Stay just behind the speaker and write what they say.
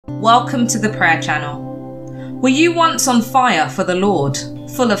Welcome to the prayer channel. Were you once on fire for the Lord,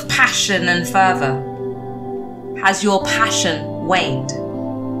 full of passion and fervour? Has your passion waned?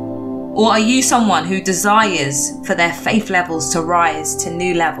 Or are you someone who desires for their faith levels to rise to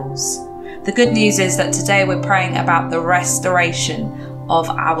new levels? The good news is that today we're praying about the restoration of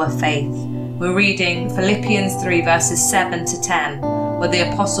our faith. We're reading Philippians 3 verses 7 to 10, where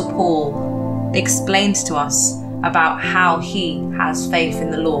the Apostle Paul explains to us about how he has faith in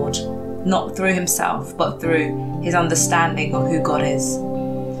the Lord, not through himself, but through his understanding of who God is.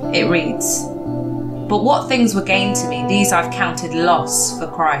 It reads, "But what things were gained to me, these I've counted loss for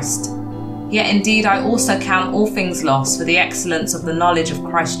Christ. Yet indeed I also count all things loss for the excellence of the knowledge of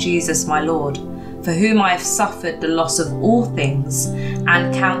Christ Jesus my Lord, for whom I have suffered the loss of all things,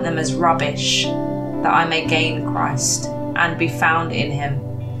 and count them as rubbish, that I may gain Christ, and be found in him,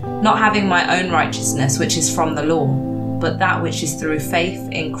 not having my own righteousness which is from the law, but that which is through faith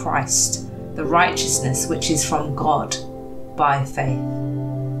in Christ, the righteousness which is from God by faith."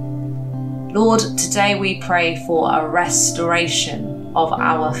 Lord, today we pray for a restoration of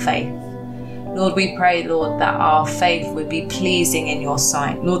our faith. Lord, we pray, Lord, that our faith would be pleasing in your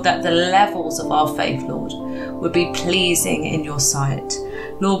sight. Lord, that the levels of our faith, Lord, would be pleasing in your sight.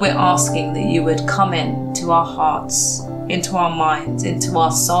 Lord, we're asking that you would come into our hearts, into our minds, into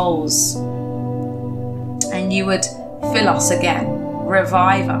our souls, and you would fill us again,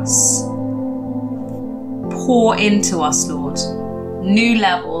 revive us, pour into us, Lord, new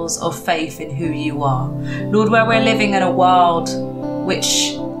levels of faith in who you are. Lord, where we're living in a world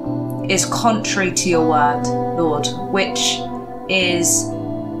which is contrary to your word, Lord, which is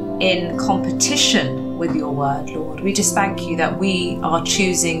in competition with your word, Lord, we just thank you that we are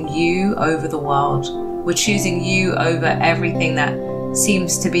choosing you over the world. We're choosing you over everything that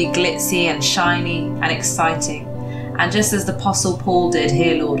seems to be glitzy and shiny and exciting. And just as the Apostle Paul did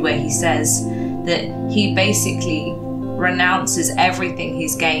here, Lord, where he says that he basically renounces everything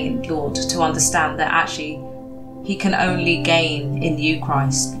he's gained, Lord, to understand that actually he can only gain in you,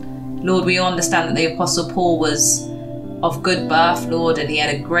 Christ. Lord, we understand that the Apostle Paul was of good birth, Lord, and he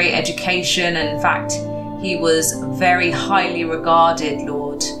had a great education. And in fact, he was very highly regarded,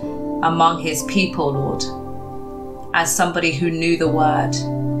 Lord, among his people, Lord, as somebody who knew the word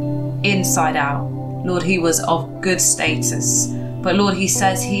inside out. Lord, he was of good status. But Lord, he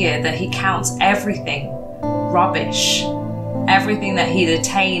says here that he counts everything rubbish, everything that he'd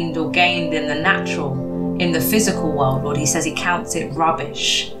attained or gained in the natural, in the physical world, Lord, he says he counts it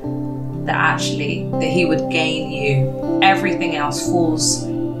rubbish, that he would gain you. Everything else falls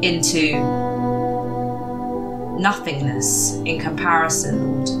into nothingness in comparison,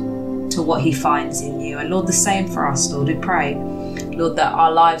 Lord, to what he finds in you. And Lord, the same for us, Lord. We pray, Lord, that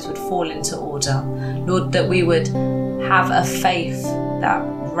our lives would fall into order. Lord, that we would have a faith that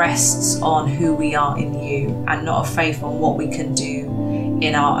rests on who we are in you, and not a faith on what we can do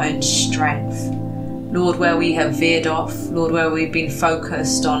in our own strength. Lord, where we have veered off, Lord, where we've been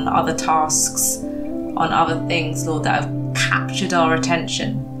focused on other tasks, on other things, Lord, that have captured our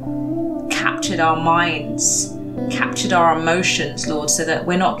attention, captured our minds, captured our emotions, Lord, so that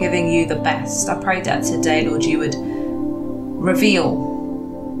we're not giving you the best. I pray that today, Lord, you would reveal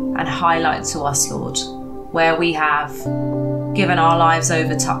and highlight to us, Lord, where we have given our lives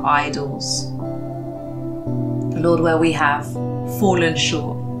over to idols. Lord, where we have fallen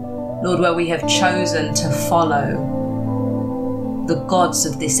short. Lord, where we have chosen to follow the gods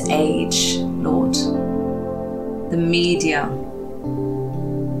of this age, Lord, the media,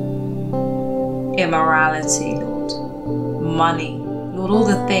 immorality, Lord, money, Lord, all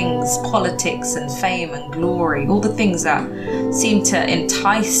the things, politics and fame and glory, all the things that seem to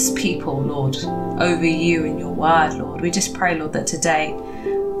entice people, Lord, over you and your word, Lord. We just pray, Lord, that today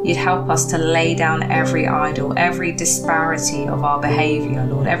you'd help us to lay down every idol, every disparity of our behavior,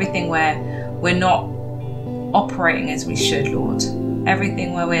 Lord, everything where we're not operating as we should, Lord,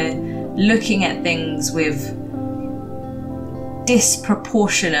 everything where we're looking at things with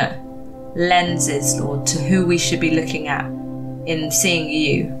disproportionate lenses, Lord, to who we should be looking at in seeing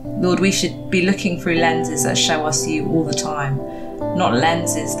you. Lord, we should be looking through lenses that show us you all the time, not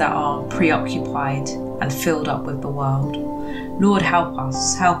lenses that are preoccupied and filled up with the world. Lord, help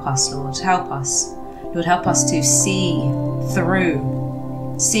us, Lord, help us. Lord, help us to see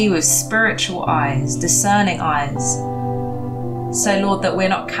with spiritual eyes, discerning eyes. So, Lord, that we're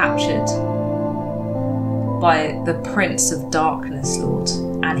not captured by the prince of darkness, Lord,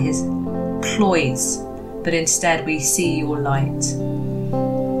 and his ploys, but instead we see your light.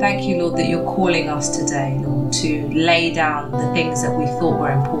 Thank you, Lord, that you're calling us today, Lord, to lay down the things that we thought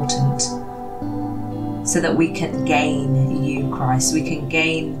were important so that we can gain you, Christ. We can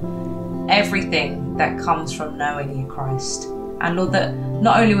gain everything that comes from knowing you, Christ. And Lord, that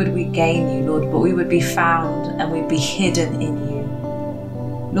not only would we gain you, Lord, but we would be found and we'd be hidden in you.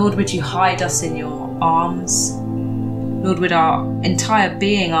 Lord, would you hide us in your arms? Lord, would our entire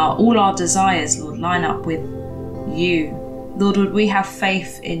being, all our desires, Lord, line up with you? Lord, would we have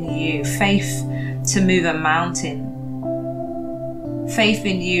faith in you, faith to move a mountain, faith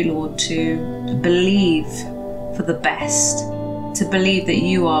in you, Lord, to believe for the best, to believe that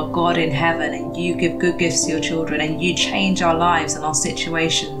you are God in heaven and you give good gifts to your children and you change our lives and our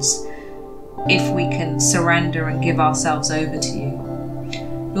situations if we can surrender and give ourselves over to you.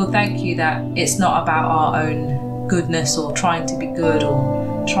 Lord, thank you that it's not about our own goodness or trying to be good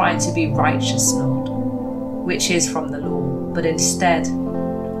or trying to be righteous, Lord, which is from the law, but instead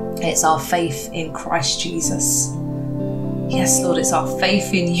it's our faith in Christ Jesus. Yes, Lord, it's our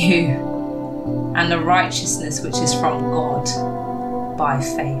faith in you and the righteousness which is from God by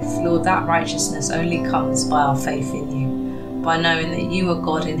faith. Lord, that righteousness only comes by our faith in you, by knowing that you are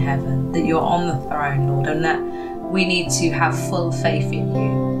God in heaven, that you're on the throne, Lord, and that we need to have full faith in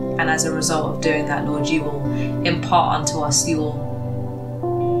you. And as a result of doing that, Lord, you will impart unto us your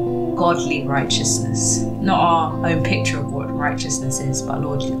godly righteousness. Not our own picture of what righteousness is, but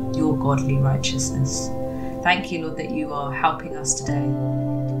Lord, your godly righteousness. Thank you, Lord, that you are helping us today.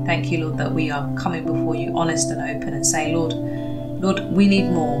 Thank you, Lord, that we are coming before you honest and open and saying, Lord, we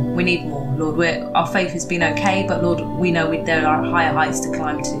need more. We need more. Lord, our faith has been okay, but Lord, we know there are higher heights to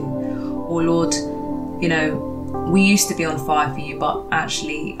climb to. Or Lord, we used to be on fire for you, but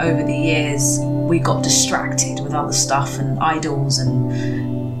actually over the years, we got distracted with other stuff and idols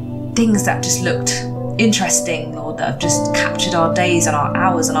and things that just looked interesting, Lord, that have just captured our days and our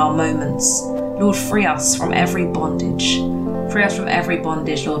hours and our moments. Lord, free us from every bondage. Free us from every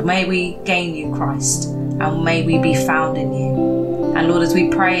bondage, Lord. May we gain you, Christ, and may we be found in you. And Lord, as we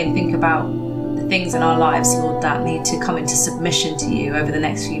pray and think about the things in our lives, Lord, that need to come into submission to you over the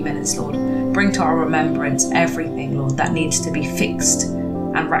next few minutes, Lord, bring to our remembrance everything, Lord, that needs to be fixed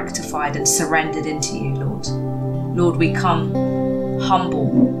and rectified and surrendered into you, Lord. Lord, we come humble,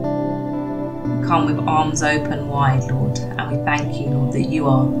 we come with arms open wide, Lord, and we thank you, Lord, that you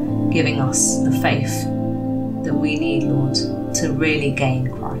are giving us the faith that we need, Lord, to really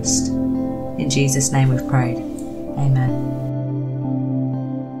gain Christ. In Jesus' name we've prayed. Amen.